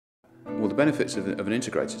Well, the benefits of an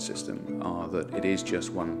integrated system are that it is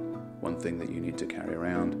just one thing that you need to carry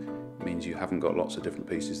around. It means you haven't got lots of different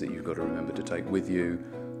pieces that you've got to remember to take with you,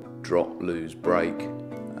 drop, lose, break,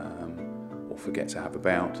 or forget to have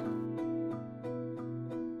about.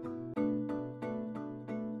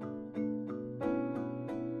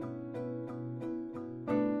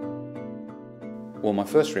 Well, my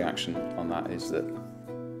first reaction on that is that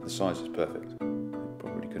the size is perfect. It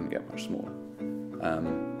probably couldn't get much smaller.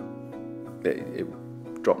 It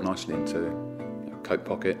dropped nicely into a coat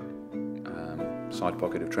pocket, side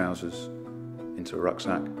pocket of trousers, into a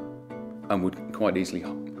rucksack, and would quite easily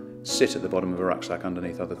sit at the bottom of a rucksack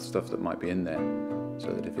underneath other stuff that might be in there,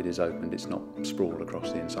 so that if it is opened, it's not sprawled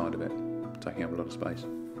across the inside of it, taking up a lot of space.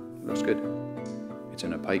 It looks good. It's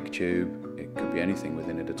an opaque tube. It could be anything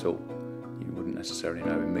within it at all. You wouldn't necessarily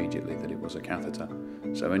know immediately that it was a catheter,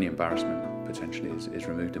 so any embarrassment potentially is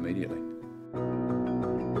removed immediately.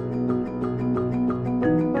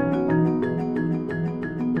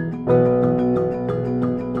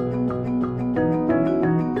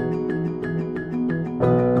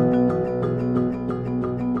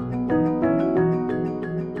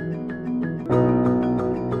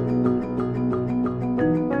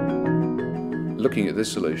 Looking at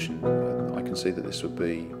this solution, I can see that this would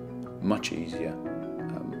be much easier,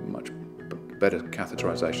 much better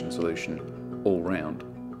catheterization solution all round,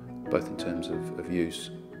 both in terms of use,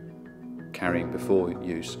 carrying before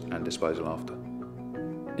use and disposal after.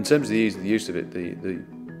 In terms of the ease of the use of it,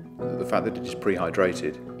 the fact that it is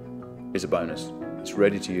pre-hydrated is a bonus. It's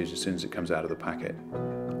ready to use as soon as it comes out of the packet.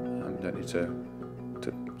 You don't need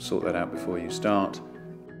to sort that out before you start.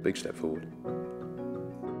 Big step forward.